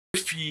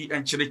fi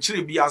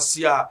enchire bi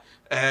ase a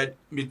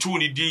me to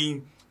ni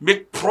din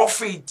make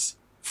profit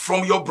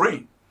from your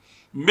brain.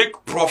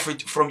 Make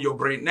profit from your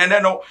brain. And I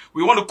know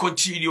we want to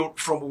continue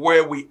from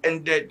where we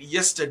ended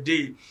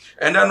yesterday.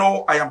 And I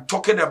know I am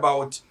talking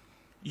about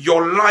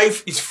your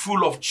life is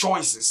full of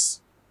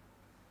choices.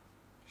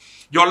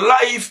 Your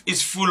life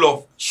is full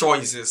of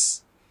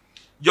choices.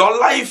 Your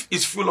life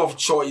is full of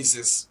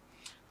choices.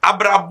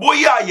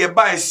 Abraboya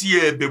yeba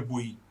esiye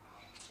bebui.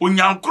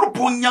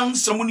 Unyankropo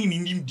nyansamuni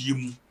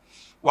nindimu.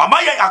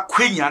 Wamaya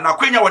akwenya na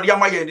akwenya wadi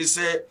amaya ni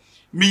se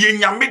miye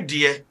nyame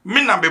de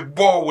me na me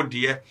bo wo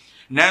de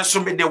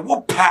nanso me de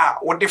wo pa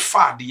wo de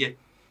fa de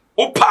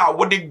wo pa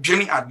wo de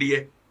dwene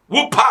ade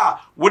wo pa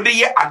wo de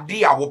ye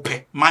ade a wo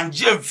pe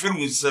manje mfiru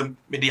nsam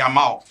me de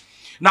amao.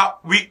 Now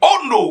we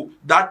all know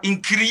that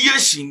in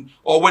creation,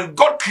 or when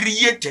God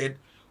created,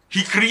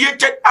 he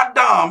created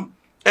Adam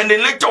and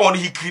then later on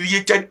he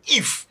created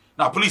Eve.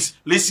 Now please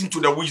listen to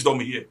the wisdom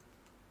here.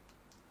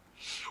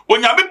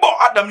 Onyame bo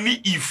Adam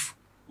ni Eve,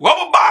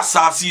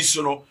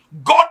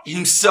 God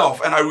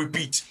himself, and I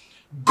repeat,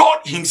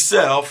 God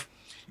himself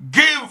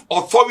gave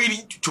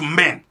authority to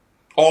men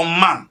or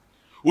man.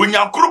 When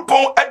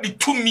Yankrupon at the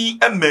to me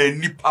a man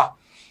nipa.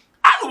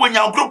 And when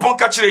Yankrupon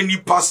catch a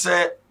nipa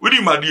say, with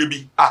him, my dear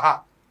be,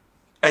 aha,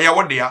 a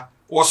yawadia,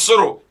 or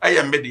sorrow,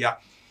 a media.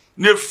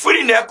 Ne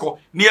free neko,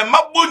 near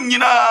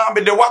Mabunina,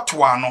 but the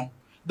watuano.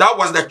 That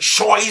was the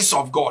choice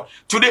of God.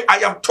 Today I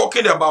am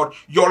talking about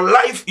your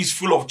life is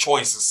full of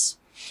choices.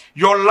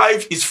 Your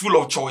life is full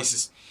of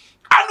choices.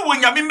 And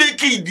when you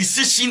make a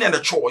decision and a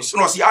choice, you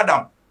know, see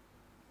Adam.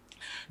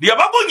 The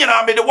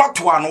Ababunyana made the what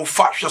one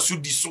fashion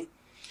should so.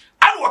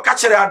 And what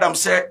catcher Adam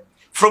said,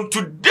 from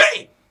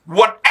today,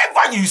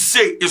 whatever you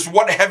say is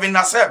what heaven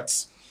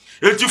accepts.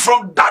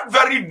 From that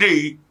very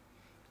day,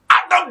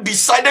 Adam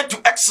decided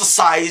to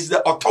exercise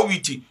the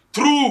authority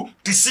through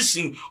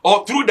decision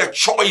or through the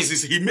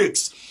choices he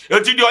makes.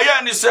 And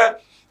he said,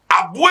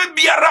 Abwe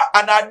biara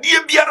and adie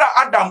biara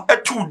Adam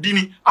etu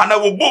dini and I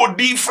will bo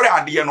di fre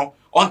adie no.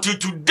 Until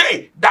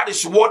today, that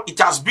is what it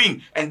has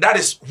been, and that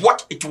is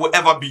what it will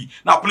ever be.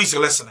 Now, please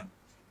listen.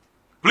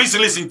 Please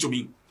listen to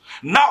me.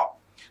 Now,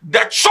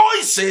 the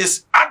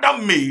choices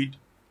Adam made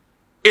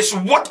is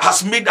what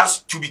has made us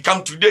to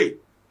become today.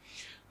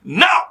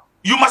 Now,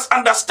 you must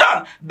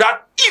understand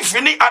that if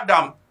any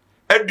Adam,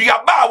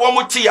 eduaba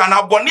wamuti and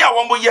abonia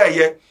wamu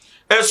ye,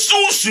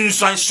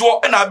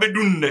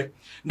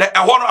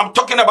 I'm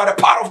talking about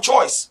the power of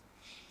choice.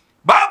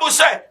 Bible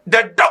said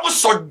the devil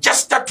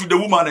suggested to the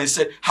woman and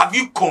said, have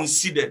you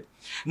considered?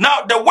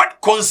 Now, the word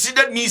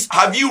considered means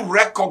have you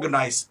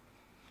recognized?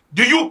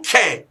 Do you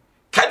care?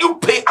 Can you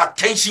pay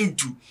attention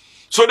to?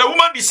 So the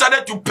woman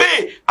decided to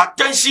pay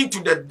attention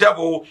to the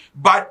devil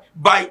by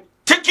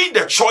taking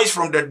the choice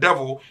from the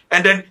devil,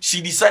 and then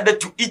she decided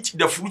to eat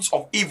the fruits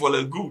of evil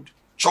and good.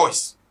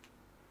 Choice.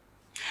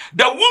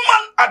 The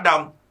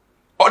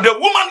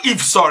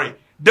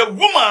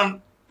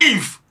woman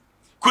Eve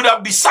could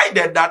have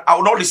decided that I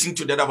will not listen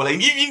to the devil.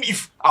 And even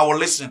if I will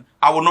listen,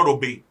 I will not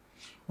obey.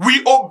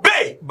 We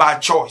obey by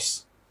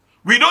choice.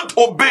 We don't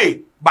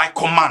obey by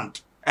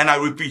command. And I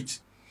repeat,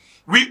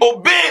 we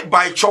obey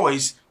by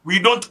choice. We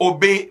don't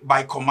obey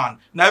by command.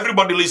 Now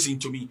everybody listen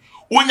to me.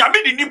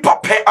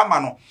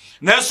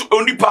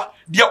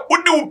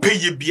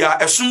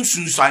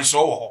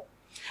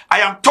 I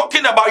am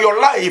talking about your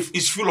life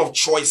is full of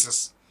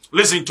choices.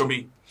 Listen to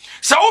me.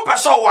 Say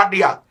obeso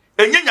wadia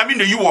enye nyame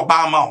na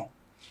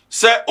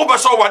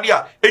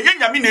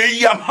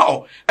eyi am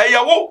ha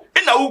eyewo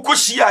na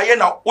wukohia ye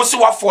na wo se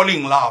wa fall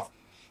in love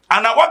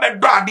ana wa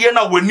bedo ade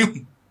na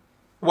wani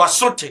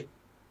wasote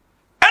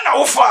na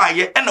wo fa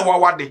ye na wa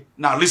wade.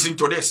 Now listen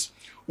to this.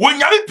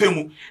 Wonyame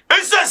pemu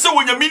ense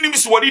wonyame nim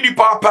se wadi di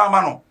papa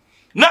ma no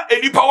na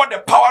enipa what the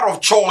power of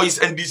choice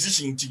and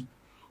decision ti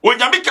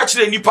wonyame ka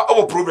kire enipa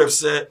our Proverbs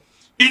say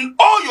in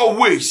all your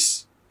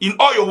ways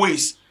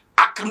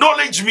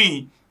acknowledge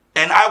me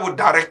and I will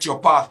direct your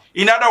path.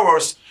 In other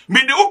words, me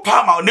de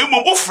upama ne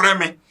mo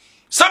freme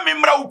se me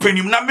mra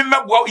upenim na me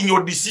meboa in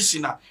your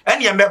decision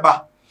and ye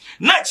meba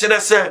na kire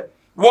say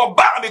wo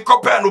ba me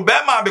kopɛ no be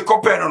ma me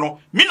kopɛ no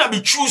me na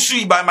be choose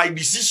you by my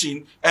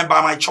decision and by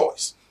my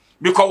choice,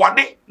 because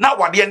wade na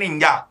wade ne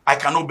nya I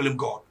cannot blame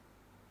God.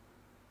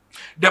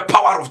 The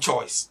power of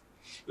choice.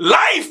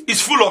 Life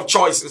is full of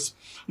choices.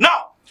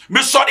 Now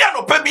me sorry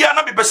no pe bia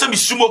na be pese me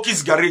smoke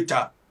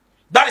cigarette.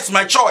 That is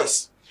my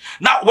choice.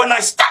 Now when I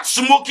start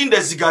smoking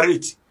the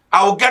cigarette,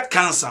 I will get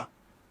cancer.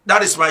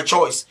 That is my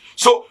choice.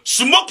 So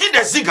smoking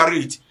the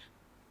cigarette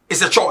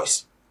is a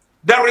choice.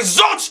 The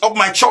result of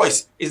my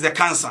choice is the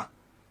cancer.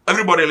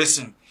 Everybody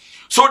listen.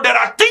 So there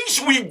are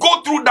things we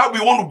go through that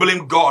we want to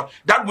blame God,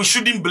 that we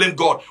shouldn't blame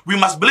God. We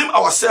must blame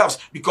ourselves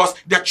because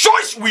the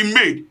choice we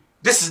made,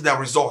 this is the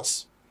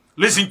results.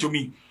 Listen to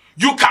me.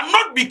 You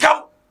cannot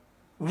become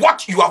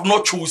what you have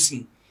not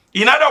chosen.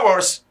 In other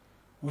words,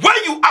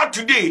 where you are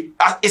today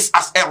is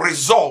as a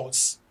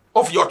result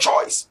of your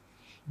choice.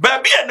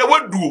 Baby, and the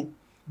word do,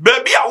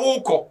 baby, I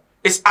woke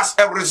is as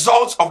a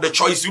result of the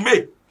choice you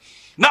made.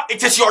 Now,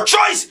 it is your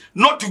choice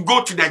not to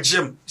go to the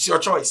gym. It's your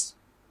choice.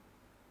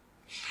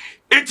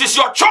 It is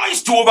your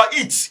choice to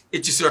overeat.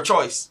 It is your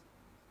choice.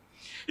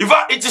 In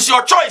fact, it is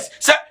your choice.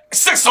 Say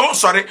 6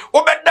 sorry,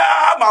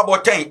 obeda ma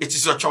about 10. It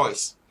is your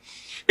choice.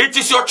 It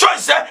is your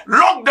choice. Say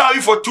lock down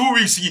you for 2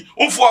 weeks. It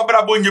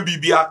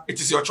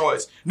is your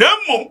choice.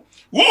 Don't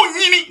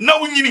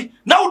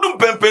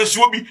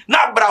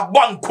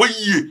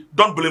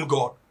blame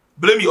God.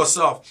 Blame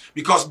yourself.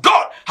 Because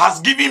God has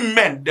given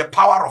men the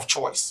power of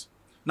choice.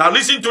 Now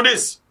listen to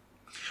this.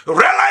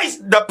 Realize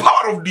the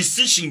power of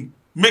decision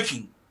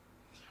making.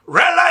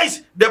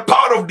 Realize the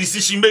power of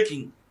decision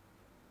making.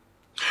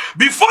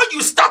 Before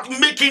you start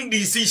making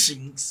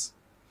decisions,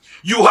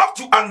 you have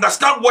to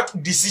understand what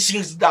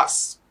decisions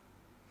does.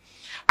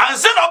 And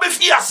then I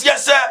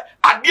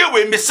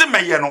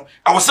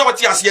will say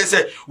what yes,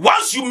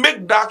 once you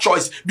make that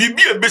choice,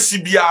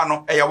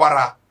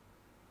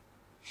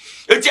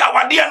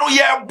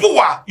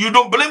 you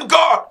don't blame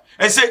God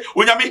and say,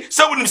 when you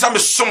say when some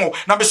sumo,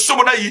 na be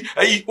sumo na yi,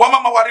 wa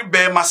mama wari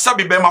be ma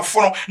sabi be ma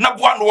fono, na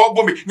bua no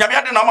wo me, nyame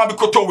ade na ma be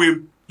koto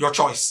we, your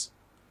choice.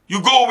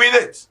 You go with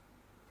it.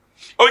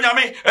 Oh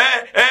nyame,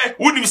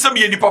 unim say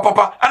me ni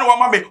papa, and wa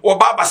mama or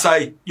baba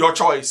say, your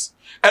choice.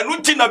 And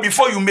routine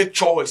before you make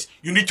choice,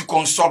 you need to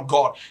consult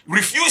God.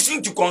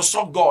 Refusing to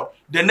consult God,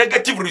 the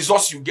negative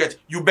results you get,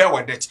 you bear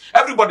with it.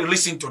 Everybody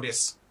listen to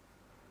this.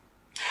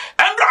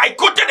 And I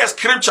quoted a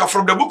scripture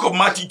from the book of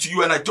Matthew to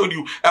you, and I told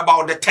you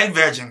about the 10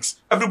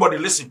 virgins. Everybody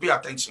listen, pay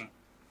attention.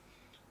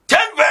 10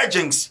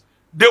 virgins,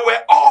 they were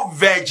all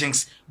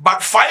virgins,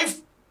 but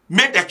 5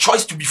 made a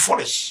choice to be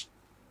foolish.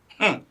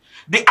 The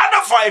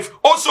other 5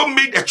 also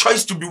made a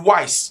choice to be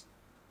wise.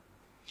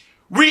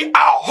 We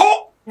are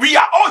all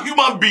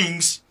human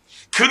beings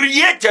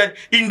created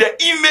in the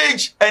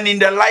image and in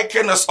the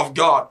likeness of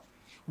God.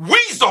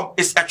 Wisdom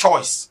is a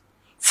choice.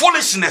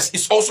 Foolishness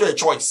is also a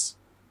choice.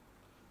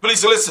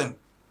 Please listen.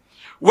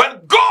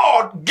 When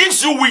God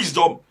gives you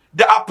wisdom,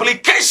 the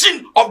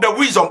application of the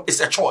wisdom is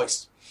a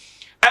choice.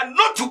 And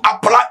not to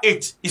apply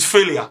it is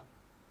failure.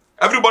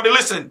 Everybody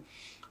listen.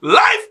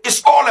 Life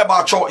is all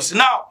about choice.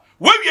 Now,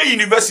 when we are in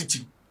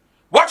university,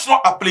 watch no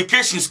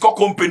applications called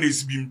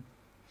companies being.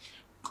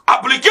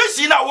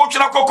 Application na watch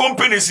na called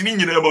companies in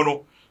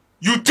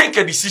you take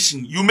a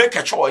decision, you make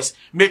a choice,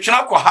 make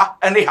na ko ha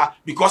and ha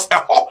because a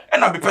ho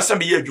and a person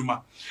be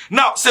adwuma.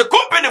 Now, say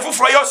company for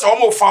flyers or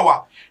more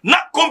power.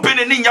 Not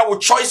company ninya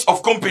with choice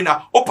of company.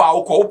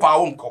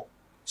 Opa.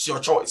 It's your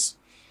choice.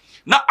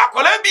 Now,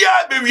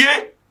 Akolebia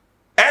bewie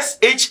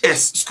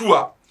SHS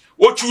school.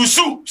 What choose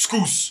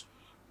schools.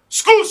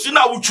 Schools you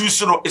now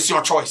choose no, it's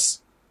your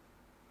choice.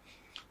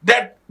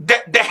 The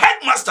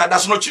headmaster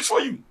does not choose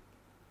for you.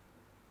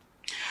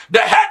 The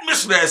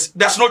headmistress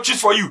does not choose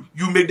for you.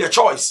 You make the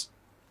choice.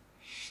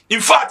 In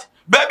fact,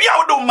 baby,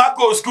 I don't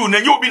go school,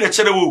 and you'll be in a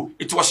cherry.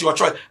 It was your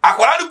choice. I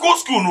can't go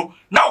school no.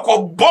 Now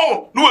go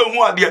born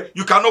no idea.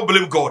 You cannot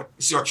blame God.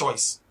 It's your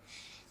choice.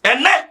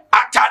 And then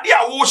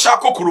Atadia wo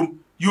shako kurum.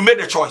 You made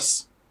a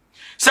choice.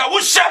 So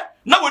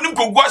now when you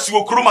go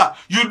kuruma,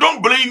 you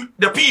don't blame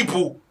the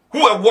people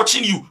who are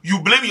watching you. You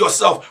blame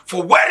yourself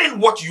for wearing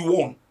what you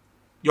want.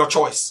 Your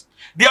choice.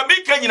 The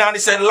American United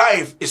said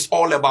life is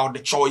all about the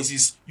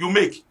choices you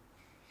make.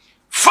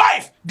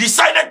 5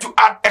 decided to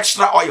add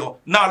extra oil.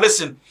 Now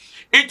listen.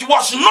 It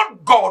was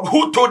not God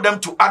who told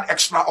them to add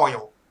extra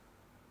oil.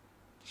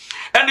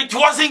 And it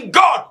wasn't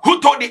God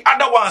who told the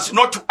other ones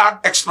not to add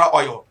extra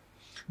oil.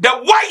 The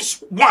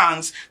wise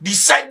ones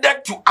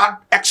decided to add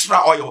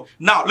extra oil.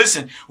 Now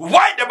listen,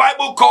 why the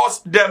Bible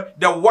calls them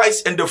the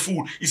wise and the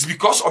fool is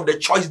because of the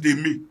choice they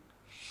made.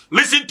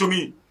 Listen to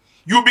me.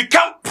 You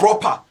become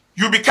proper.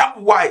 You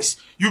become wise.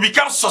 You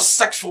become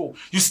successful.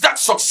 You start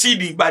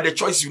succeeding by the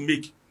choice you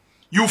make.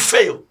 You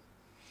fail.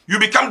 You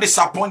become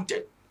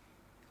disappointed.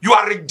 You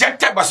are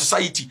rejected by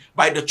society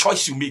by the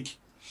choice you make.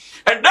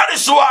 And that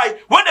is why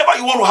whenever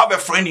you want to have a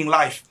friend in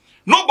life,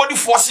 nobody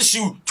forces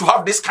you to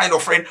have this kind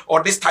of friend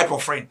or this type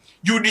of friend.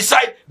 You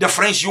decide the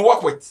friends you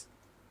work with.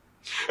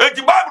 In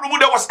the Bible,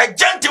 there was a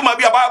gentleman,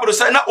 the Bible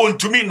said, not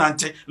unto me,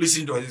 Nante.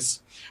 Listen to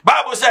this.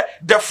 Bible said,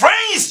 the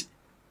friends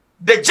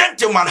the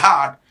gentleman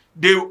had,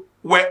 they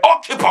were all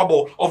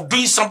capable of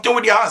doing something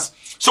with their hands.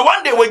 So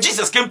one day when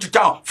Jesus came to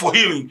town for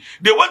healing,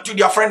 they went to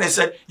their friend and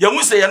said,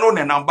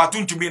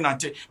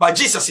 but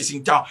Jesus is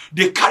in town.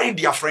 They carried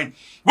their friend.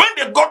 When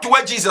they got to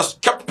where Jesus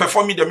kept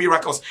performing the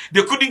miracles,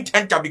 they couldn't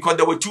enter because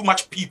there were too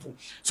much people.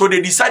 So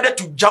they decided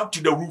to jump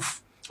to the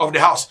roof of the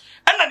house.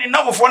 And then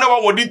enough of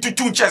one into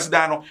 2 chests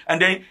down,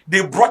 and then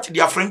they brought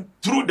their friend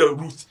through the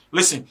roof.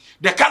 Listen,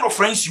 the kind of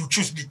friends you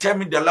choose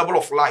determine the level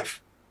of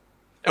life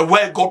and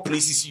where God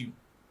places you.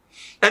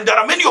 And there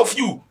are many of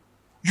you,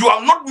 you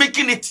are not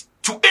making it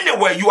to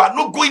anywhere. You are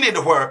not going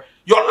anywhere.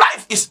 Your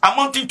life is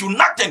amounting to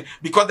nothing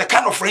because the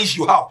kind of friends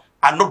you have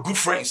are not good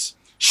friends.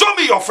 Show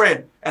me your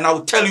friend and I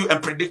will tell you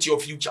and predict your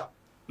future.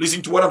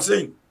 Listen to what I'm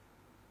saying.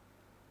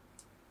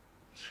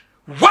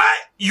 Where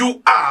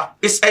you are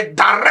is a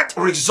direct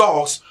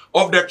result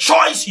of the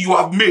choice you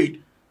have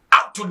made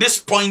up to this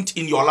point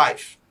in your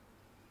life.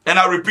 And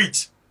I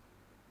repeat,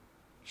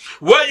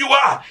 where you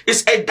are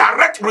is a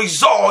direct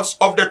result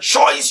of the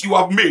choice you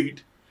have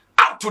made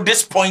up to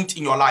this point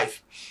in your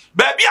life,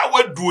 baby, I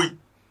will do it.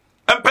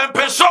 And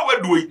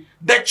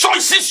the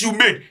choices you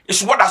made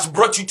is what has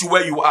brought you to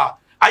where you are.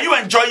 Are you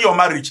enjoying your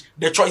marriage?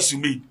 The choice you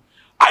made.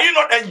 Are you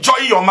not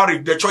enjoying your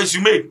marriage? The choice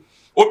you made.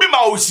 Obima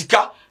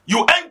Osika,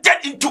 you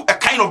entered into a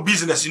kind of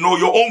business, you know,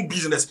 your own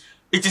business.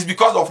 It is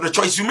because of the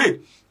choice you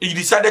made. You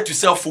decided to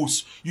sell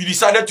foods. You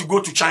decided to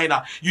go to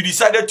China. You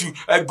decided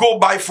to go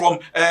buy from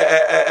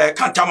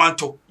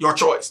Cantamanto. Your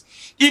choice.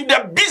 If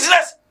the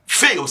business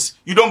fails,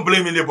 you don't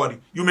blame anybody.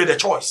 You made a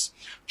choice.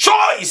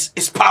 Choice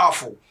is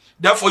powerful.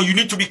 Therefore, you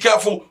need to be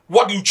careful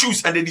what you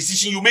choose and the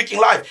decision you make in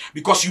life,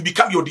 because you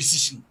become your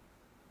decision.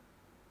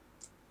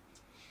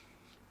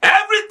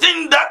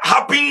 Everything that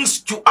happens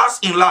to us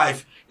in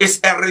life is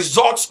a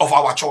result of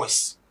our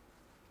choice.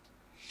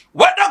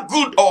 Whether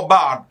good or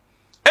bad,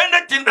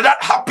 anything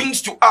that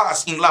happens to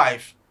us in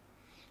life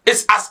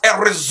is as a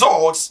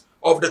result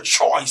of the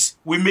choice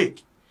we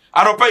make.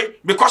 And okay,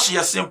 because she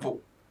is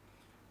simple.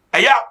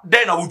 Yeah,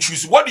 then I will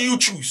choose. What do you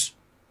choose?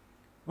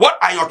 What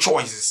are your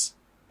choices?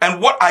 And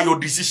what are your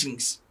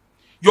decisions?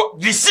 Your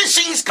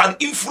decisions can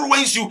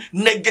influence you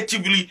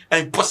negatively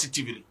and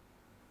positively.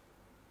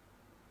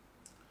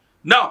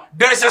 Now,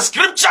 there is a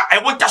scripture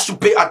I want us to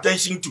pay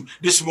attention to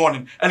this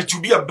morning, and it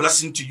will be a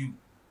blessing to you.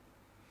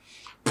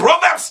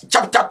 Proverbs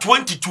chapter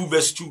 22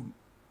 verse 2.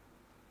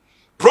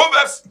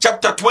 Proverbs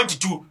chapter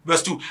 22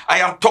 verse 2. I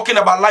am talking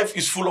about life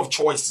is full of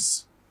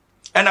choices.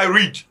 And I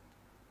read.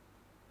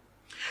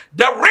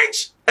 The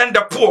rich and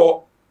the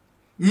poor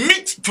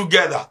meet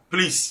together.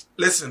 Please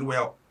listen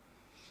well.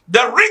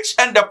 The rich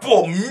and the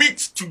poor meet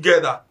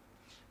together.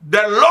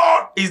 The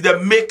Lord is the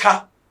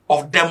maker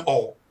of them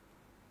all.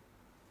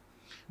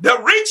 The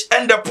rich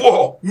and the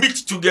poor meet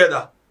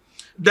together.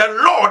 The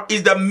Lord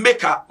is the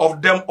maker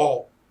of them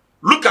all.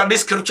 Look at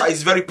this scripture,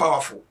 it's very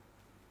powerful.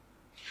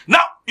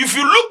 Now, if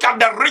you look at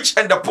the rich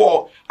and the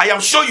poor, I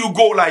am sure you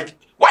go like,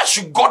 why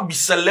should God be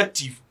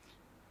selective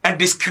and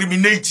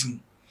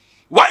discriminating?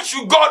 Why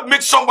should God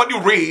make somebody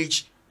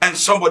rich and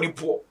somebody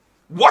poor?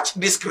 Watch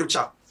this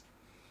scripture.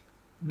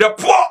 The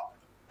poor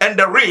and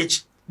the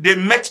rich, they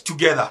met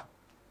together.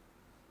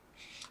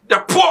 The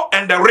poor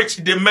and the rich,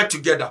 they met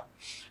together.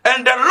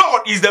 And the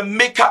Lord is the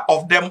maker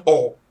of them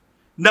all.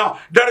 Now,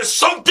 there is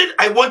something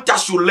I want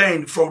us to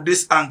learn from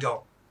this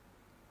angle.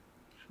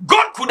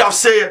 God could have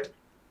said,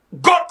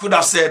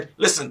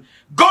 listen,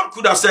 God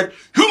could have said,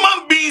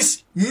 human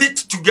beings meet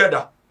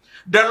together.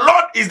 The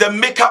Lord is the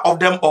maker of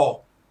them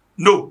all.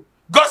 No.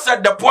 God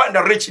said the poor and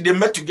the rich, they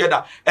met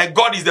together. And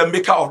God is the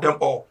maker of them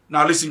all.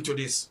 Now listen to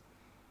this.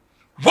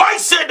 Why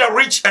say the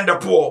rich and the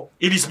poor?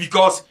 It is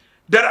because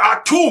there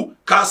are two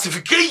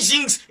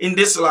classifications in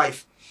this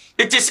life.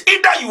 It is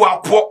either you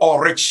are poor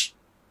or rich.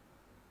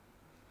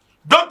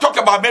 Don't talk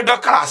about middle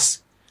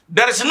class.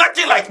 There is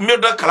nothing like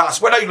middle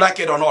class, whether you like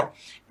it or not.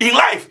 In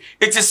life,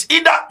 it is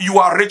either you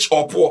are rich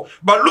or poor.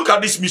 But look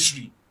at this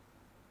mystery.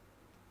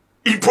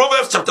 In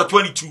Proverbs chapter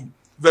 22,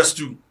 verse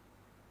 2.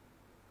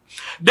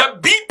 The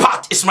B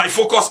part is my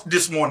focus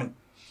this morning.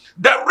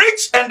 The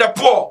rich and the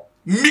poor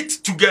meet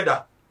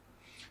together.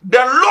 The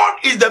Lord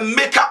is the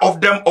maker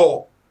of them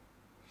all.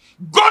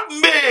 God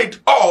made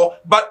all,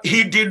 but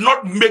he did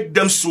not make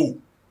them so.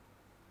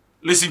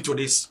 Listen to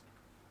this.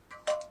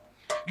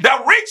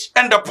 The rich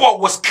and the poor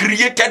was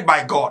created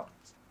by God.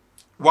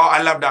 Wow,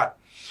 I love that.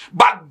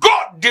 But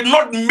God did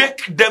not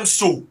make them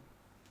so.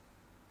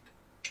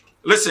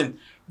 Listen,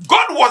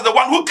 God was the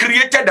one who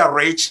created the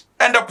rich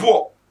and the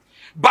poor.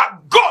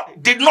 But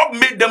God did not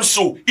make them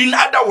so. In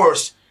other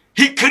words,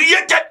 he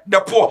created the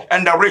poor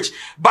and the rich.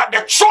 But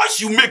the choice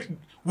you make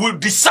will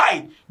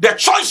decide. The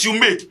choice you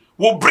make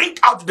will bring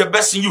out the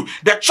best in you.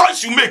 The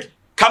choice you make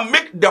can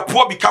make the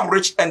poor become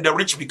rich and the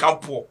rich become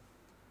poor.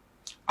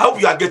 I hope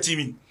you are getting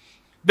me.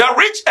 The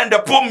rich and the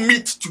poor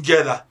meet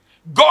together.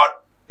 God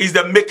is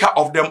the maker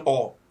of them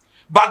all.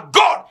 But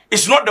God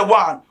is not the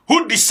one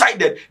who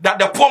decided that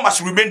the poor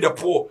must remain the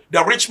poor,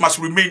 the rich must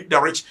remain the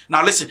rich.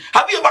 Now listen,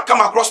 have you ever come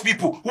across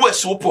people who are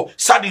so poor,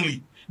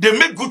 suddenly they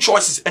make good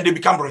choices and they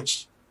become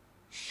rich?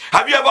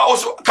 Have you ever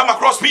also come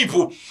across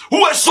people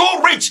who are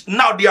so rich,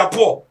 now they are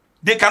poor?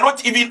 They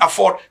cannot even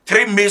afford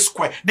 3 meals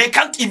square. They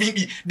can't even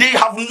eat. They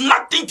have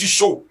nothing to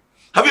show.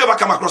 Have you ever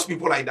come across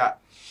people like that?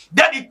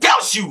 Then it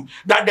tells you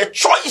that the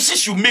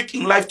choices you make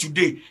in life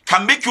today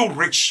can make you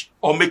rich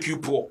or make you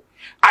poor.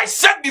 I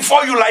said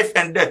before you life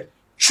and death,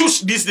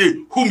 choose this day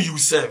whom you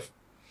serve.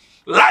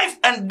 Life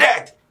and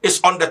death is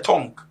on the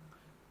tongue.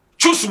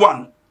 Choose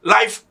one,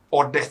 life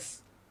or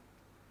death.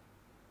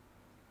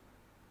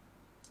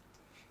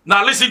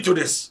 Now listen to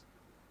this.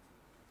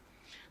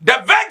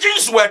 The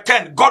virgins were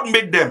 10. God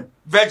made them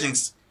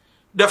virgins.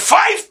 The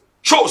 5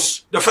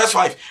 chose, the first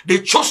 5, they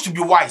chose to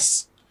be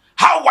wise.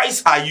 How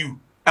wise are you?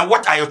 And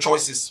what are your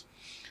choices?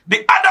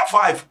 The other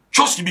 5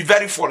 chose to be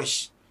very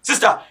foolish.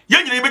 Sister,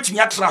 you're able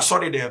to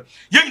sorry there.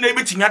 You're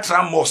able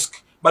to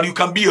mosque, but you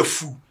can be a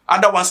fool.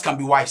 Other ones can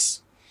be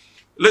wise.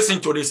 Listen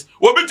to this.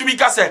 Obi to be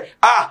say,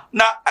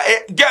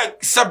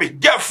 get sabi,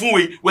 get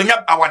fool when you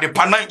are the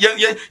pana,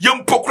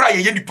 young pokra,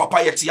 ye papa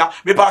yetia,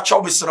 me ba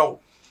chow misro.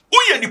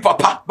 Uye ni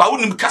papa, ba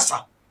unim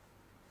kasa.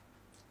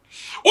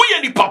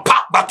 Uye ni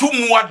papa, but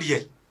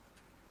umuadie.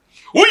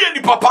 Uye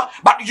ni papa,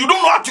 but you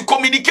don't know how to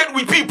communicate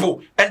with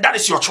people, and that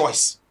is your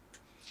choice.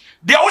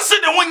 They always say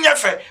the one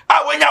yefe,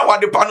 when you are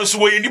the panels,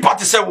 uye ni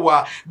party say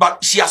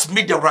but she has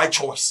made the right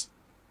choice.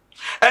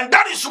 And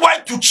that is why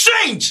to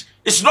change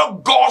is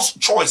not God's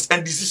choice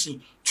and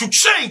decision. To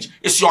change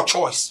is your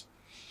choice.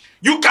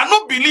 You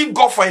cannot believe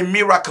God for a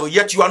miracle,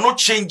 yet you are not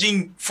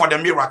changing for the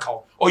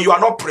miracle, or you are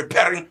not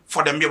preparing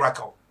for the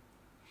miracle.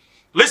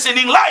 Listen,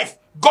 in life,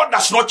 God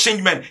does not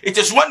change men. It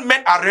is when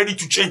men are ready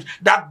to change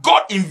that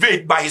God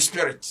invades by his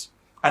spirit.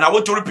 And I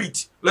want to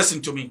repeat,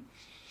 listen to me.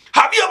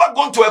 Have you ever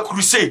gone to a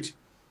crusade?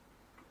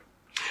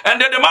 And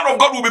then the man of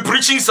God will be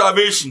preaching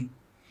salvation.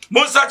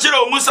 Musa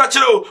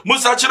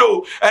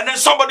chiro. And then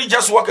somebody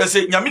just walk and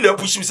say, Nyamina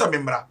push me some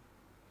membra.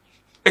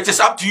 It is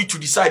up to you to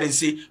decide and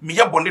say,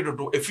 Miya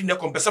bondedo, if you ne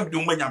compensam di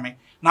umenyame,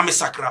 na me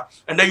sakra.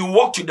 And then you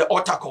walk to the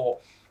altar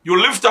call. You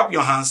lift up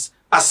your hands,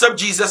 accept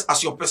Jesus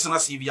as your personal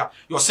savior.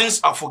 Your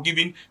sins are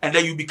forgiven, and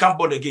then you become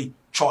born again.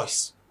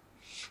 Choice.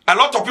 A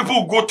lot of people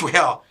will go to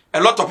hell.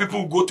 A lot of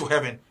people will go to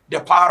heaven. The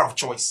power of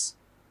choice.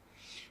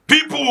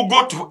 People will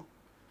go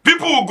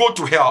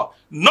to hell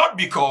not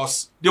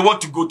because they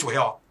want to go to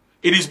hell.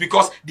 It is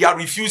because they are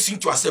refusing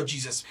to accept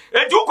Jesus.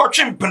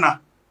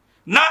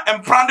 Now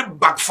and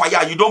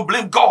backfire. You don't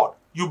blame God.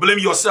 You blame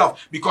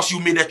yourself because you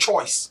made a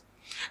choice.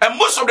 And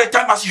most of the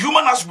time, as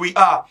human as we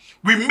are,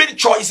 we make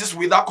choices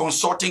without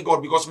consulting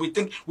God because we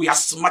think we are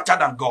smarter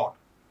than God.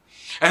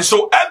 And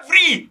so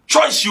every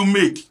choice you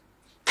make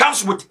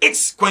comes with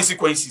its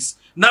consequences.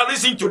 Now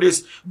listen to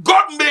this.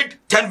 God made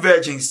 10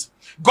 virgins.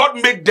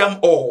 God made them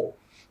all.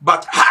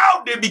 But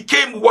how they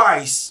became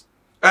wise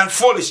and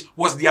foolish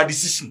was their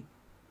decision.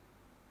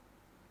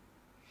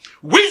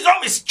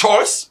 Wisdom is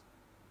choice.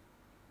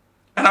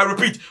 And I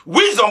repeat,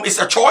 wisdom is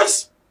a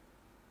choice.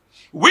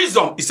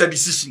 Wisdom is a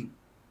decision.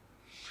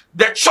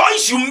 The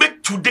choice you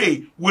make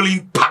today will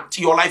impact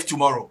your life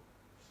tomorrow.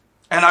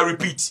 And I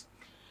repeat,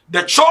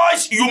 the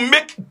choice you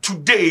make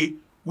today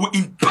will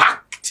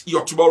impact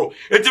your tomorrow.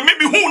 The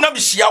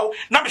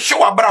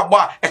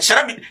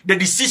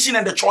decision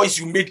and the choice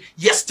you made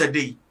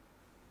yesterday.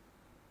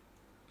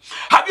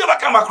 Have you ever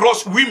come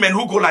across women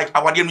who go like,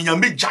 they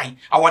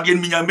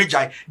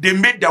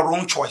made the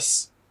wrong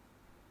choice?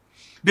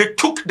 They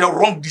took the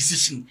wrong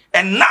decision,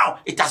 and now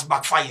it has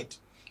backfired.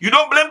 You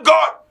don't blame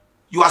God.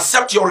 You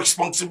accept your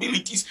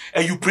responsibilities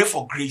and you pray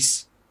for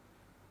grace.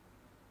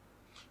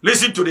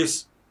 Listen to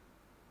this.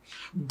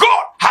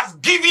 God has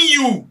given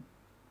you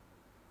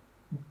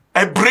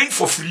a brain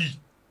for free.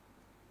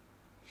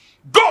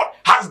 God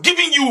has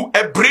given you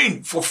a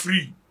brain for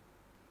free.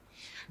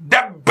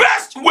 The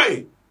best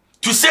way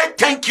to say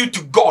thank you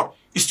to God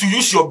is to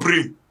use your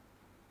brain.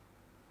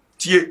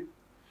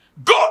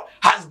 God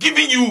has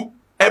given you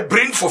a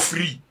brain for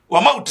free.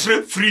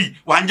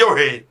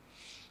 Free.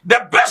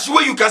 The best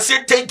way you can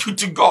say thank you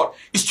to God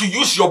is to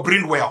use your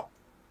brain well.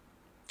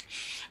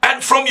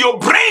 And from your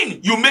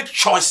brain, you make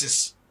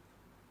choices.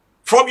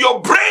 From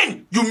your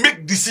brain, you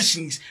make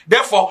decisions.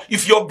 Therefore,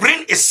 if your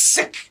brain is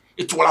sick,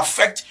 it will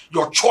affect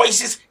your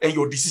choices and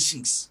your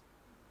decisions.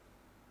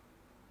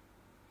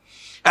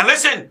 And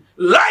listen,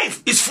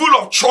 life is full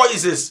of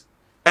choices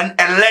and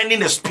a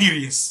learning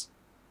experience.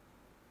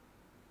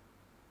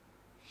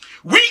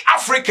 We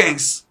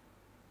Africans,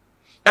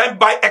 and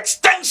by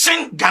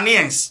extension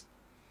Ghanaians,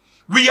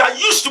 we are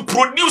used to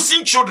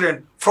producing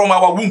children from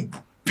our womb.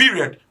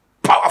 Period.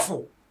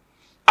 Powerful.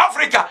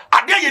 Africa,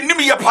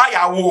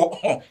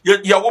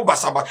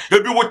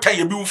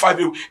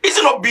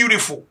 isn't it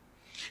beautiful?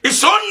 It's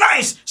so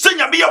nice.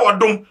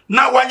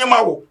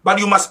 But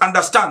you must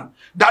understand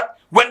that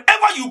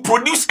whenever you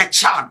produce a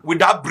child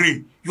without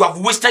brain, you have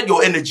wasted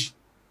your energy.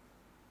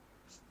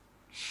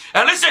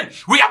 And listen,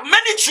 we have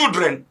many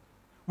children.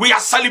 We are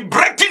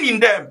celebrating in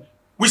them.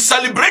 We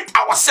celebrate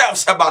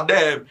ourselves about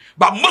them.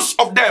 But most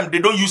of them, they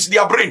don't use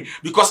their brain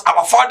because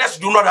our fathers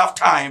do not have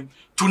time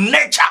to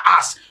nurture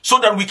us so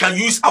that we can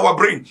use our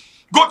brain.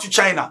 Go to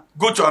China.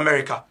 Go to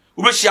America.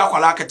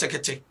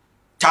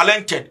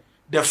 Talented.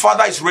 The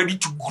father is ready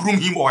to groom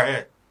him or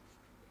her.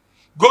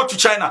 Go to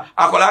China.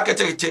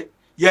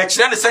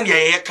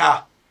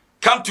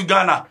 Come to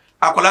Ghana.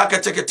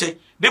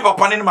 They were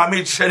planning my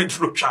maid training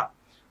through chat.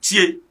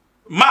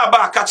 Ma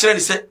ba catcher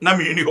and say,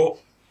 Namini ho.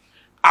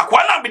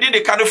 Aquana be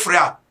the kind of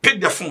frere, pick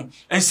the phone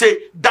and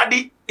say,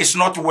 Daddy is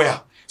not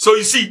well. So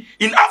you see,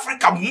 in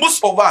Africa,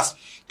 most of us,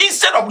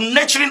 instead of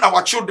nurturing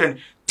our children,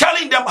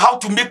 telling them how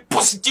to make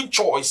positive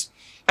choice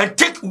and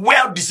take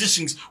well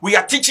decisions, we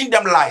are teaching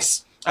them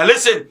lies. And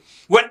listen,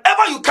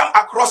 whenever you come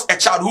across a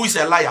child who is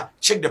a liar,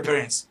 check the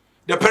parents.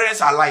 The parents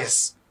are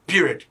liars.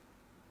 Period.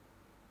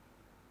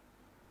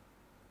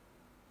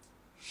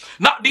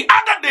 Now, the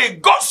other day,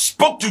 God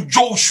spoke to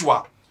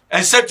Joshua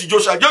and said to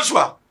Joshua,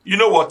 Joshua, you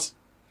know what?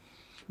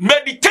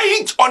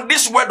 Meditate on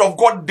this word of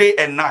God day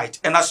and night.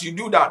 And as you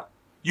do that,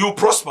 you will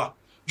prosper.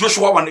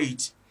 Joshua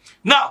 1:8.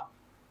 Now,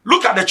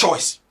 look at the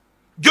choice.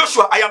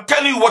 Joshua, I am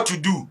telling you what to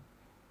do.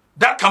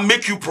 That can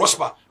make you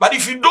prosper. But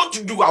if you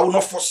don't do, I will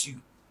not force you.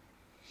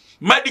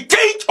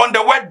 Meditate on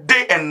the word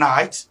day and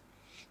night.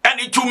 and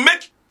it will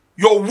make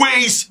your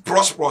ways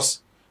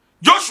prosperous.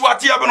 Joshua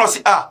Tiabeno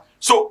say,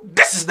 so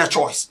this is the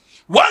choice.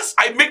 Once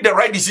I make the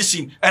right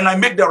decision and I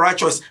make the right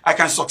choice, I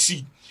can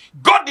succeed.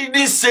 God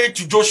didn't say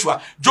to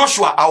Joshua,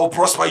 Joshua, I will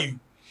prosper you.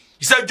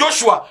 He said,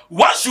 Joshua,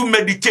 once you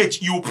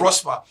meditate, you will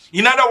prosper.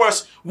 In other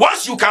words,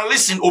 once you can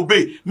listen,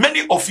 obey.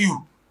 Many of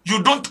you,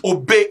 you don't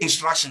obey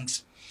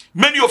instructions.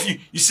 Many of you,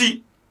 you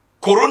see,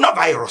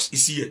 coronavirus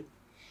is here.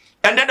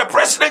 And then the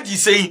president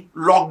is saying,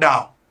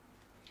 lockdown.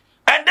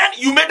 And then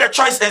you made a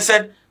choice and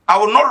said, I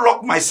will not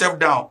lock myself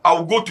down. I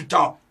will go to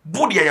town.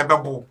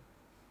 The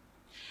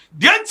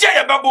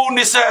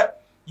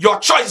your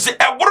choice,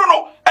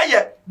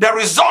 the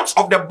results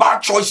of the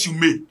bad choice you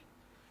made.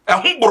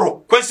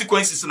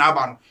 Consequences.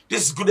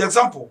 This is a good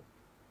example.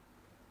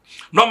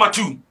 Number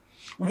 2,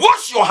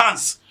 wash your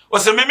hands.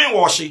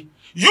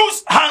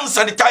 Use hand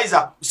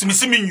sanitizer.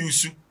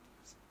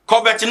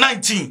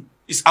 COVID-19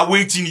 is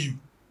awaiting you.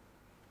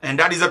 And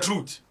that is the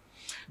truth.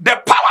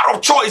 The power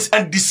of choice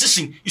and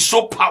decision is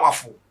so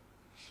powerful.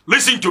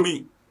 Listen to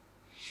me.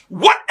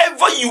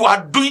 Whatever you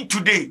are doing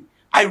today,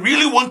 I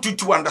really want you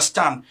to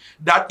understand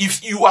that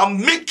if you are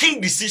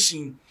making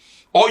decision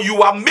or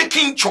you are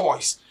making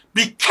choice,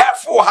 be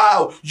careful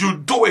how you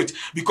do it,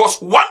 because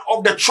one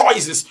of the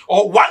choices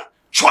or one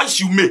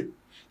choice you make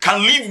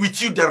can live with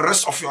you the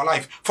rest of your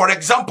life. For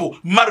example,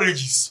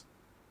 marriages.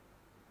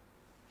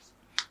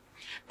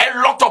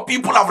 A lot of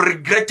people have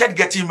regretted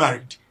getting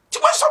married. To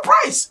my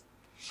surprise.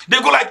 They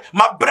go like,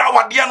 my brother,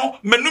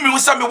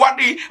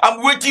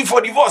 I'm waiting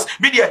for divorce.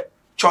 Be there.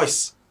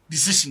 Choice.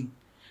 Decision.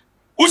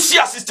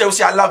 Usia sister will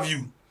say, I love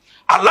you.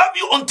 I love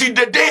you until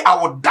the day I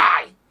will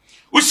die.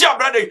 Usia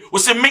brother will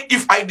say,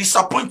 if I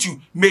disappoint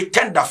you, may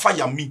tender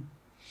fire me.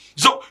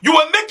 So you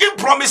were making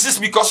promises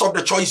because of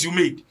the choice you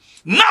made.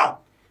 Now,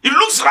 it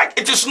looks like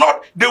it is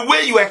not the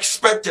way you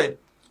expected.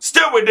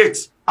 Stay with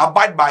it.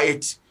 Abide by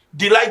it.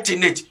 Delight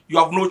in it. You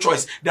have no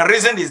choice. The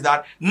reason is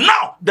that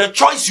now the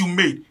choice you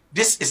made,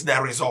 this is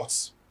the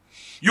results.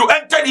 You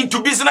entered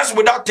into business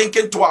without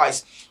thinking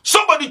twice.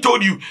 Somebody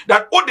told you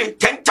that only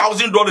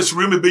 $10,000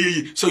 remember,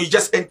 so you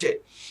just entered.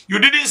 You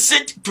didn't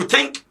sit to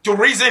think, to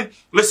reason.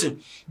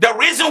 Listen, the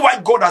reason why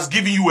God has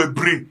given you a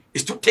brain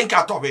is to think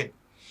out of it.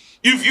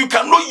 If you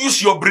cannot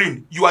use your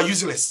brain, you are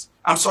useless.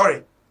 I'm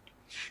sorry.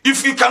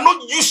 If you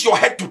cannot use your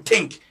head to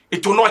think,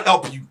 it will not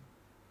help you.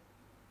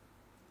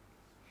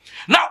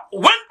 Now,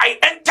 when I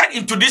entered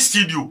into this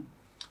studio,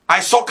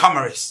 I saw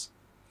cameras.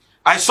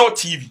 I saw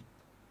TV.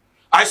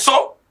 I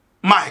saw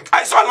mic.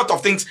 I saw a lot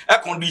of things, air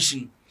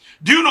conditioning.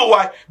 Do you know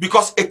why?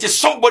 Because it is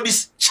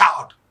somebody's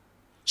child.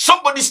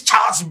 Somebody's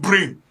child's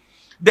brain.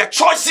 The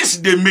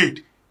choices they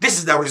made, this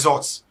is the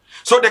results.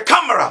 So the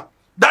camera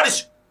that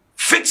is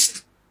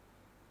fixed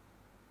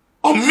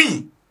on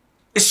me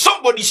is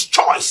somebody's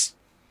choice.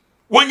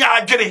 When you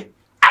are getting,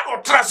 I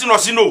don't trust you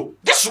know,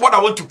 this is what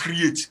I want to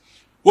create.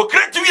 Or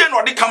create you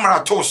not the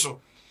camera torso.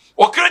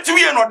 Or create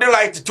you not the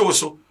light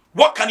torso.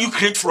 What can you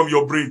create from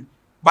your brain?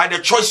 By the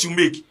choice you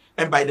make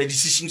and by the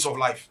decisions of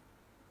life.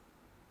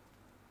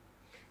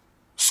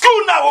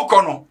 School now,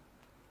 Okono.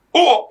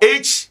 Or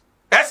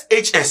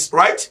SHS,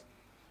 right?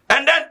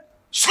 And then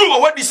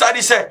school what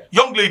decided say,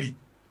 young lady,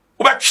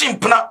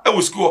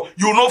 school,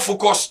 you will not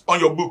focus on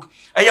your book.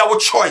 And you have a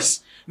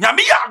choice.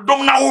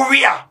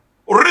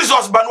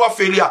 Resource banwa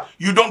failure,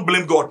 you don't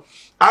blame God.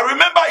 I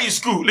remember in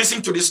school,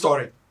 listen to this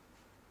story.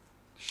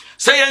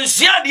 Say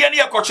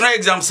the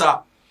exams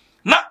are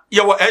na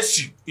your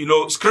SU,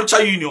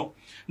 scripture union.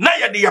 Na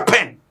your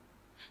pen.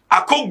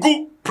 I could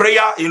go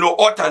prayer,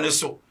 altar and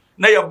so.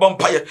 Na your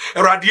bumpire,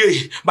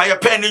 radie, by a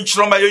pen in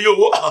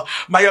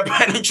by a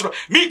pen in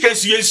me can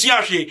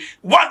see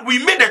what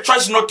we made a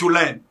choice not to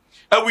learn.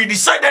 And we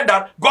decided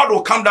that God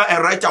will come down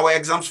and write our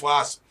exams for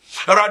us.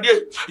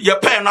 Radie, your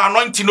pen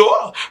anointing,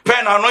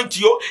 pen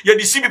anointing, you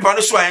deceive people.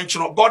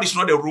 God is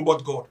not a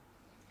robot God.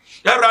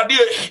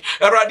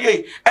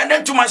 And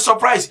then to my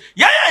surprise,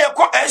 you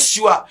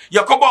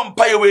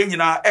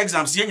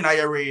exams,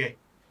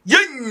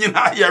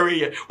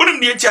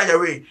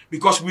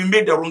 because we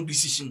made the wrong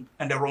decision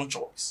and the wrong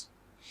choice.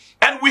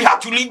 And we had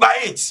to live by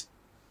it.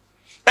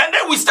 And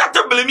then we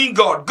started blaming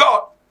God.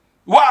 God,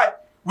 why?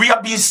 We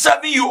have been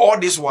serving you all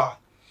this while.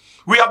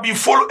 We have been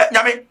following.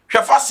 I mean,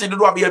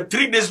 we have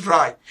 3 days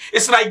dry.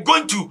 It's like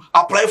going to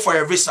apply for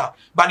a visa,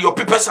 but your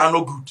papers are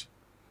not good.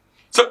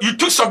 So you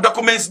took some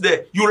documents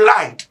there. You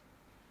lied.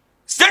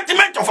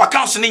 Statement of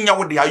accounts in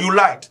there. You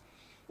lied.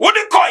 What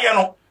they call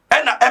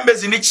and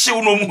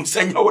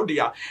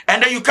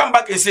then you come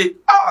back and say,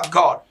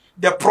 God,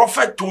 the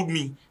prophet told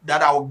me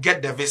that I will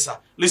get the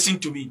visa. Listen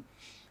to me.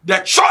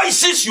 The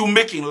choices you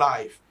make in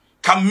life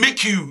can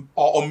make you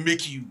or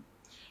unmake you.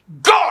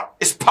 God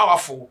is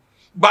powerful,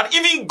 but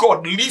even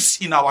God lives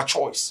in our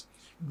choice.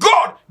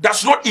 God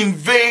does not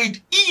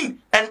invade in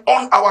and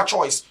on our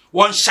choice.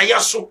 One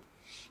shayaso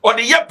or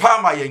the year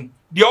palmaying,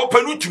 the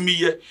open to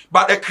me,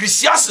 but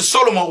Ecclesiastes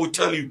Solomon will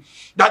tell you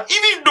that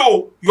even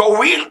though your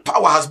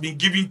willpower has been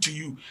given to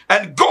you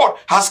and God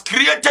has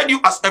created you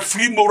as a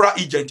free moral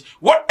agent,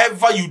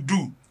 whatever you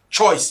do,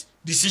 choice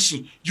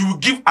decision, you will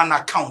give an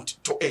account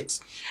to it.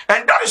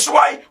 And that is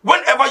why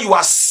whenever you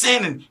are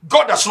sinning,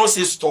 God does not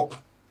say stop.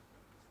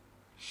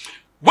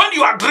 When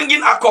you are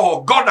drinking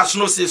alcohol, God does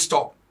not say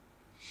stop.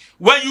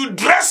 When you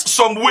dress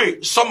some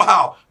way,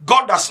 somehow,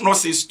 God does not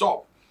say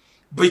stop.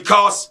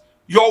 Because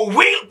your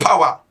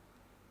willpower,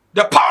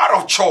 the power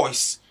of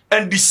choice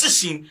and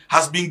decision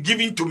has been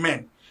given to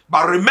men.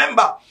 But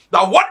remember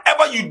that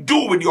whatever you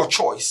do with your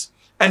choice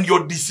and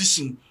your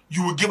decision,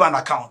 you will give an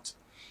account.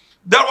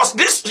 There was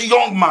this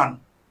young man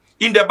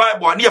in the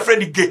Bible, and he a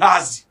friend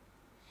Gehazi.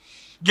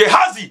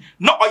 Gehazi,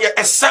 not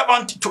a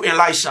servant to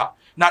Elisha.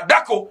 Now,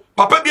 Dako,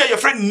 Papa be your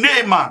friend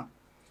Naaman.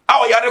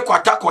 Our yare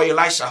attack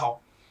Elisha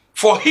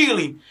for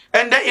healing.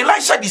 And then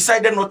Elisha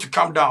decided not to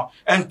come down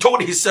and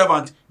told his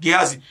servant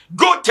Gehazi,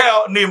 go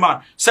tell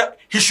Naaman, said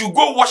he should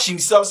go wash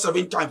himself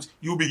 7 times,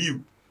 you'll be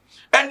healed.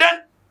 And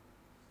then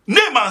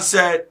Naaman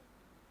said,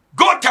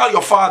 go tell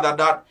your father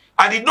that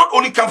I did not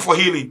only come for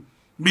healing,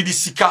 me the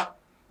sika,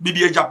 me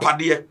the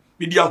ejapade,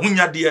 me the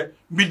ahunyade,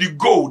 me the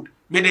gold,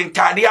 me the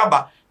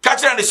nkadiaba,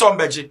 catch and the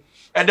sombeji.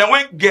 And then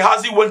when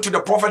Gehazi went to the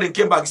prophet and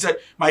came back, he said,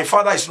 my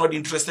father is not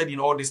interested in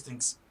all these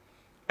things.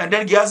 And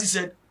then Gehazi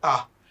said,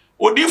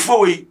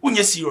 Odifo we,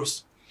 unye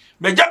serious.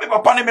 Me jabe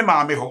papa ne me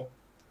maame ho.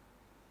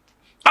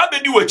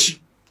 Abedi wachi.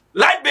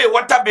 Light bill,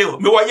 water bill,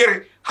 me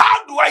wayere.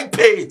 How do I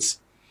pay it?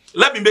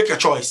 Let me make a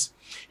choice.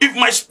 If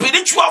my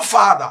spiritual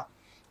father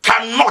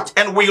cannot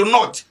and will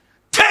not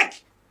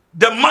take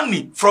the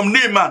money from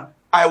Naaman,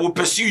 I will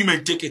pursue him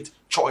and take it.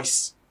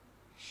 Choice.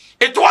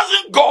 It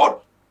wasn't God.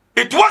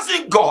 It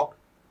wasn't God.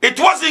 It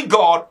wasn't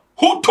God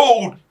who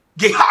told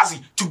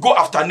Gehazi to go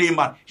after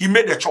Naaman. He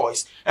made a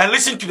choice. And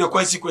listen to the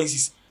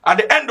consequences. At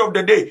the end of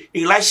the day,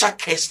 Elisha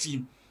cursed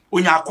him.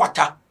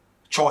 Unyakwata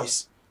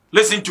choice.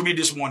 Listen to me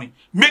this morning.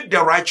 Make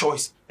the right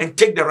choice and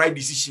take the right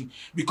decision.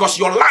 Because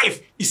your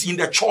life is in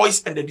the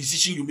choice and the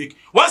decision you make.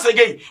 Once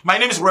again, my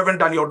name is Reverend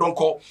Daniel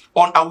Donko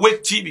on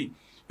Awake TV.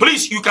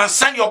 Please, you can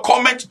send your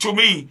comment to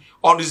me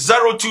on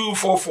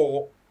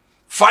 0244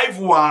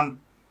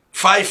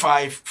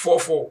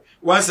 515544.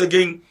 Once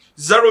again,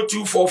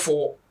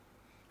 0244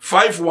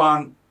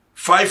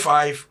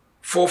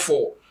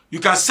 515544. You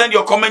can send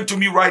your comment to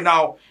me right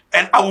now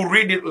and I will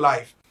read it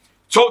live.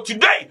 So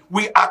today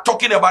we are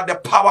talking about the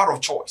power of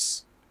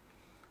choice.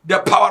 The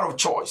power of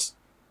choice.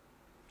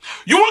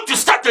 You want to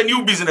start a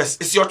new business,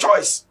 it's your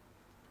choice.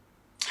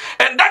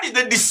 And that is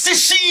the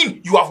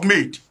decision you have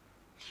made.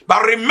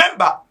 But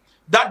remember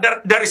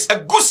that there is a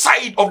good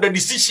side of the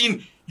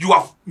decision you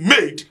have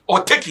made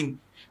or taken.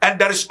 And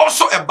there is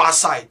also a bad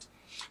side.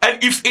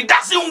 And if it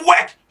doesn't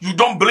work, you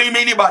don't blame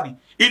anybody.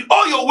 In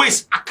all your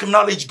ways,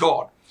 acknowledge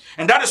God.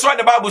 And that is why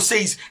the Bible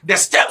says the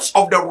steps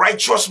of the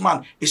righteous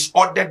man is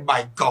ordered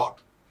by God.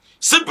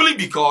 Simply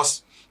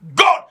because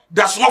God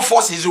does not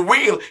force his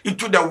will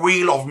into the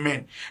will of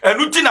men. And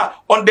Lutina,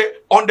 on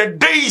the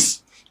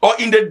days or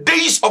in the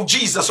days of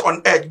Jesus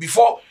on earth,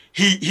 before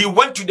he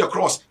went to the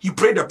cross, he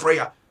prayed a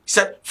prayer. He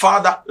said,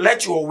 Father,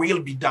 let your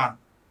will be done.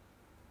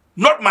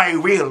 Not my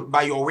will,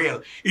 by your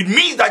will. It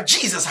means that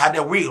Jesus had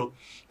a will.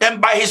 And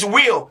by his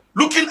will,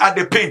 looking at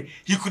the pain,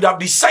 he could have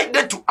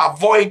decided to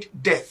avoid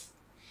death.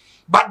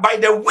 But by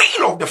the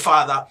will of the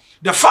Father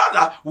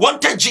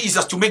wanted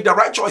Jesus to make the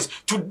right choice,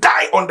 to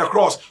die on the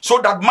cross,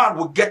 so that man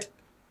would get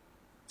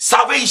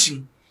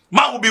salvation.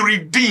 Man will be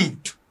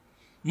redeemed.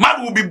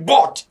 Man will be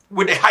bought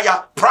with a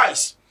higher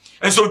price.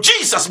 And so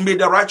Jesus made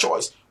the right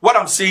choice. What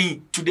I'm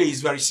saying today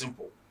is very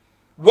simple.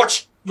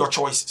 Watch your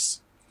choices.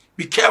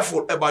 Be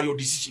careful about your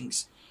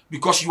decisions,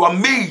 because you are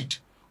made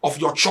of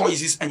your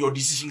choices and your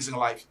decisions in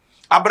life.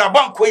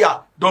 Abraham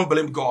Koya, don't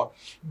blame God.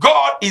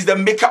 God is the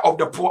maker of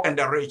the poor and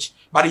the rich,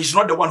 but he's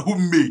not the one who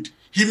made.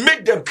 He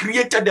made them,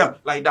 created them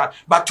like that.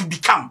 But to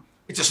become,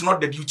 it is not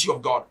the duty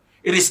of God.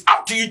 It is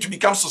up to you to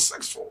become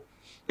successful.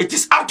 It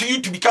is up to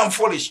you to become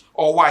foolish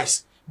or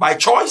wise. By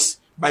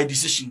choice, by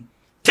decision.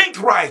 Think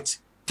right.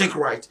 Think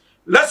right.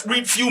 Let's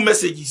read few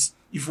messages.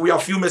 If we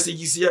have few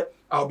messages here,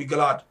 I'll be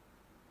glad.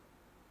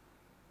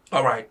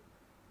 All right.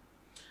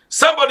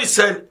 Somebody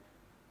said,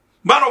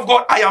 man of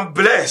God, I am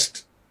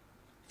blessed.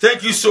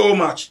 Thank you so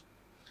much.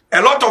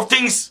 A lot of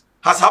things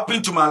has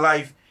happened to my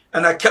life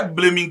and I kept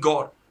blaming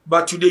God.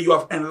 But today you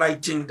have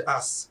enlightened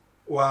us.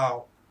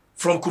 Wow.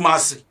 From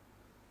Kumasi.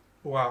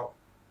 Wow.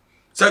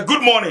 So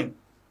good morning.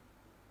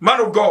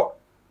 Man of God.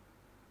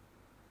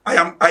 I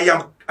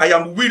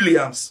am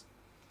Williams.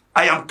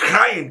 I am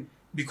crying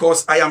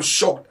because I am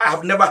shocked. I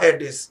have never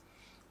heard this.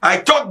 I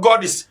thought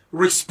God is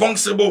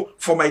responsible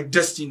for my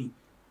destiny.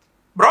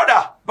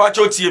 Brother,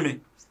 Pacho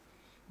Tiemi.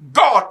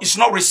 God is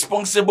not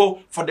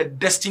responsible for the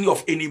destiny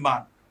of any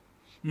man.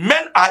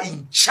 Men are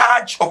in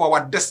charge of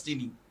our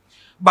destiny.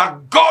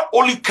 But God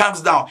only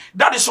comes down.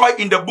 That is why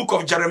in the book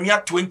of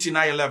Jeremiah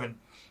 29:11,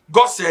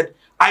 God said,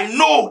 I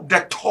know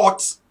the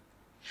thoughts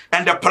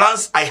and the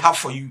plans I have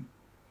for you.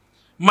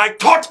 My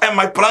thoughts and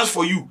my plans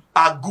for you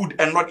are good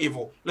and not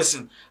evil.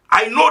 Listen,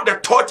 I know the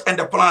thoughts and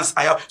the plans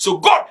I have. So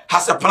God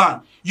has a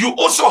plan. You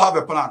also have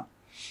a plan.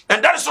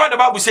 And that is why the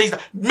Bible says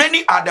that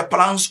many are the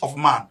plans of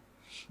man.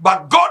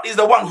 But God is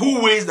the one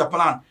who weighs the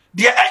plan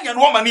The enya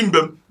no man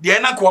imbem, the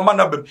ena ko man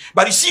abem.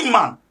 But you see,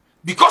 man,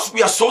 because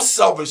we are so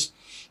selfish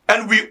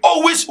and we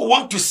always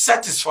want to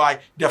satisfy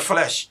the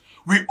flesh,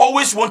 we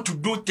always want to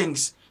do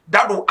things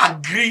that will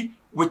agree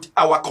with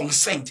our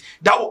consent,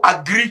 that will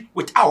agree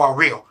with our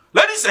will.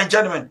 Ladies and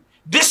gentlemen,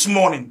 this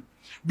morning,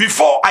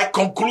 before I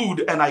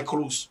conclude and I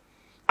close,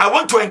 I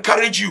want to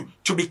encourage you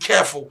to be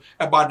careful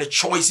about the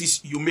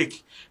choices you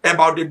make,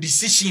 about the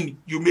decision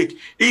you make.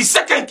 In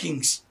 2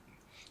 Kings,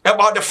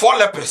 about the 4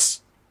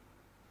 lepers,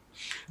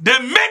 they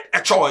made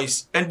a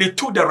choice and they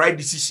took the right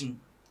decision.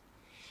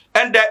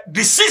 And the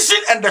decision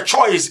and the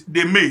choice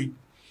they made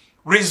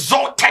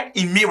resulted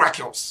in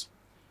miracles.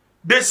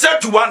 They said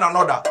to one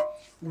another,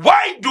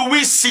 why do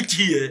we sit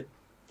here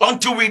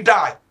until we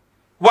die?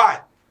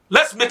 Why?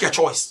 Let's make a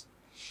choice.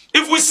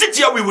 If we sit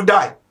here, we will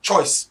die.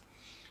 Choice.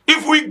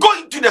 If we go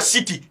into the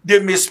city, they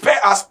may spare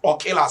us or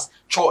kill us.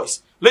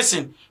 Choice.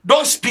 Listen,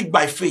 don't speak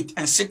by faith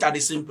and sit at the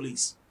same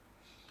place.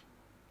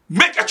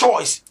 Make a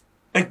choice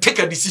and take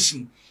a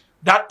decision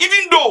that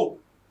even though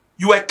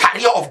you are a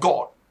carrier of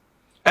God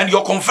and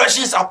your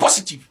confessions are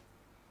positive,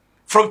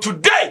 from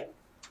today,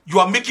 you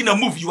are making a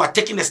move. You are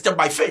taking a step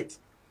by faith.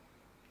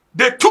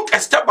 They took a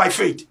step by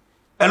faith.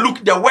 And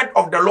look, the word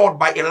of the Lord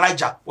by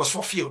Elijah was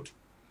fulfilled.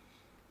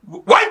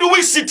 Why do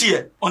we sit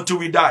here until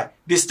we die?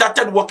 They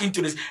started walking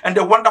to this. And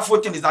the wonderful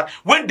thing is that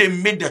when they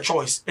made the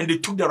choice and they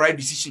took the right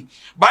decision,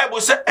 Bible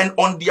said, and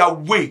on their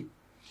way,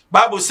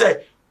 Bible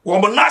said,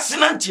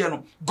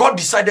 God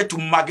decided to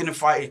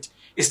magnify it.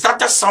 It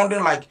started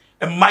sounding like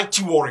a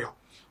mighty warrior.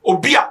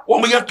 Obia,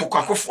 woman to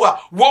Kakofua,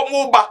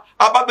 Womoba,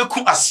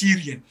 Ababeku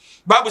Assyrian.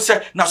 Bible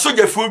said, na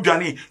soja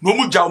fubiani, no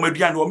muja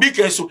omedian, no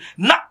mikeso,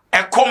 na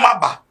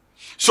ekomaba.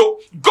 So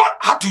God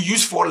had to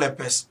use 4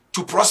 lepers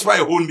to prosper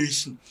a whole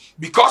nation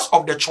because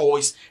of the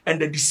choice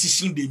and the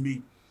decision they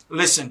made.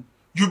 Listen,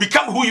 you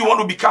become who you want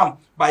to become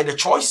by the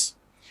choice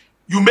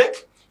you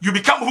make. You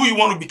become who you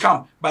want to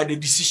become by the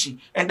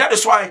decision. And that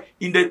is why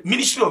in the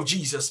ministry of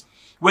Jesus,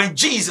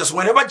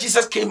 whenever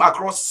Jesus came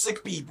across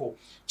sick people,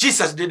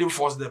 Jesus didn't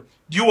force them.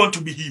 Do you want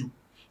to be healed?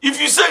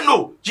 If you say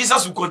no,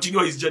 Jesus will continue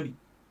his journey.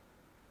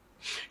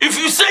 If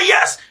you say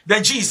yes,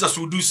 then Jesus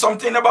will do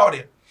something about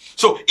it.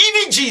 So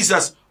even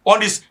Jesus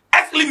on his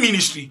earthly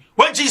ministry,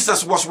 when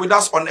Jesus was with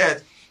us on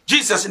earth,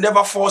 Jesus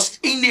never forced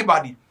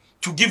anybody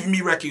to give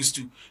miracles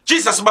to.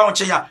 Jesus, do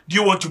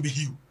you want to be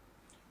healed?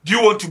 Do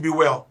you want to be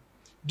well?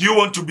 Do you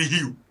want to be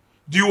healed?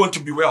 Do you want to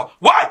be well?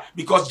 Why?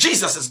 Because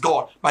Jesus is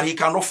God, but he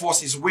cannot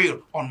force his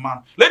will on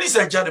man. Ladies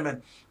and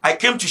gentlemen, I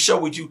came to share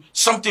with you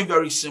something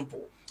very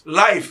simple.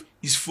 Life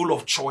is full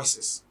of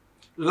choices.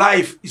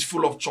 Life is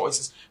full of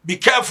choices. Be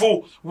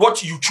careful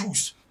what you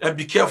choose and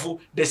be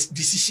careful the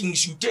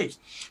decisions you take.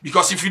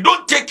 Because if you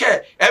don't take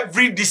care,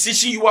 every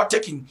decision you are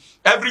taking,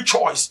 every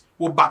choice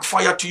will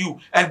backfire to you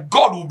and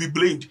God will be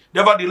blamed.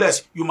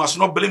 Nevertheless, you must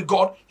not blame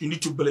God. You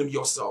need to blame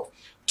yourself.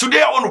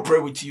 Today, I want to pray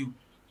with you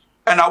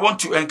and I want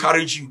to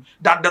encourage you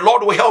that the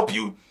Lord will help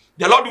you.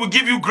 The Lord will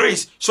give you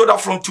grace so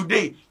that from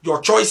today, your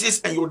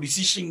choices and your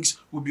decisions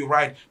will be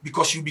right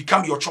because you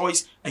become your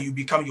choice and you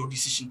become your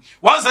decision.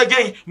 Once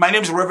again, my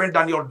name is Reverend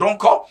Daniel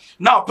Donko.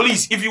 Now,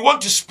 please, if you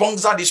want to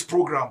sponsor this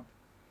program,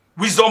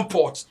 Wisdom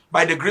Port,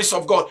 by the grace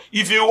of God,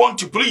 if you want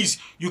to, please,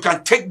 you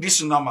can take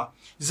this number,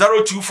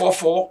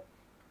 0244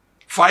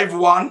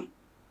 51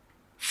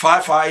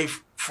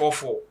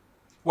 5544.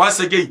 Once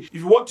again, if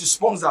you want to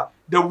sponsor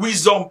the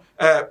Wisdom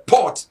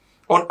Port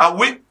on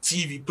Awake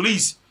TV,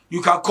 please,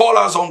 you can call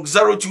us on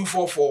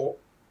 0244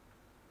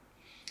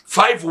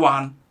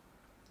 51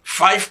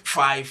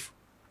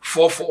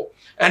 5544.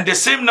 And the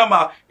same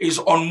number is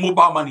on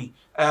mobile money.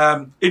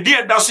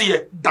 That's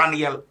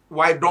Daniel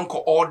Y.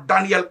 Donko or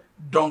Daniel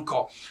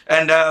Donko.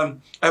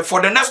 And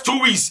for the next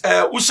 2 weeks,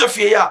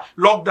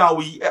 lockdown,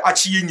 we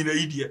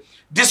actually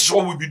this is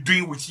what we'll be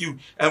doing with you.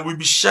 And we'll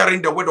be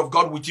sharing the word of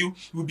God with you.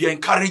 We'll be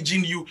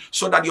encouraging you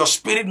so that your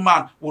spirit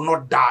man will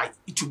not die.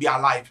 It will be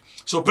alive.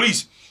 So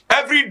please,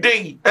 every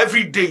day,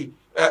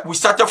 we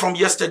started from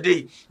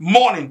yesterday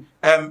morning,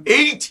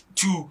 8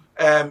 to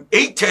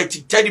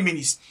 8:30, 30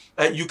 minutes.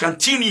 You can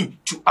tune in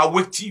to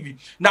Awake TV.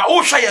 Now,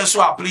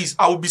 please,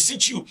 I will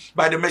beseech you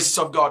by the message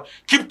of God.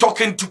 Keep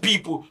talking to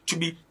people to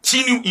be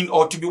tuning in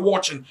or to be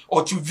watching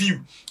or to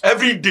view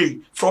every day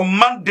from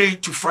Monday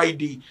to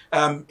Friday,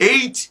 8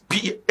 a.m.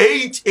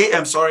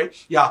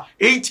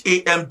 8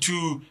 a.m.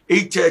 to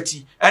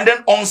 8:30. And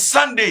then on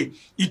Sunday,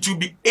 it will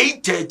be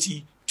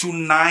 8:30 to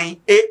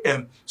 9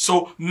 a.m.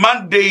 So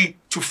Monday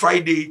to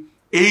Friday,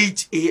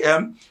 8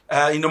 a.m.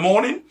 In the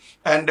morning.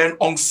 And then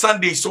on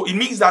Sunday, so it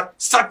means that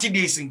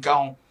Saturdays in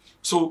count.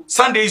 So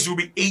Sundays will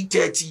be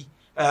 8:30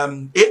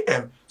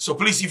 a.m. So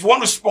please, if you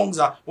want to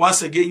sponsor,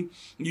 once again,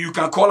 you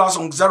can call us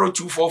on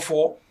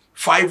 0244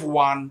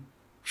 51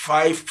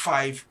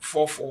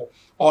 5544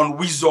 on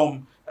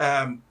Wisdom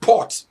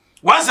Port.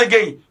 Once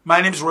again,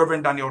 my name is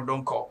Reverend Daniel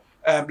Donko.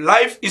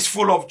 Life is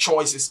full of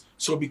choices,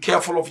 so be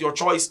careful of your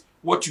choice,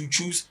 what you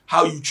choose,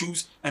 how you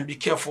choose, and be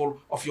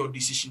careful of your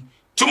decision.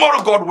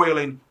 Tomorrow, God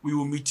willing, we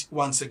will meet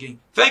once again.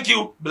 Thank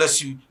you,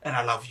 bless you, and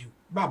I love you.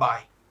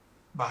 Bye-bye.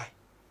 Bye.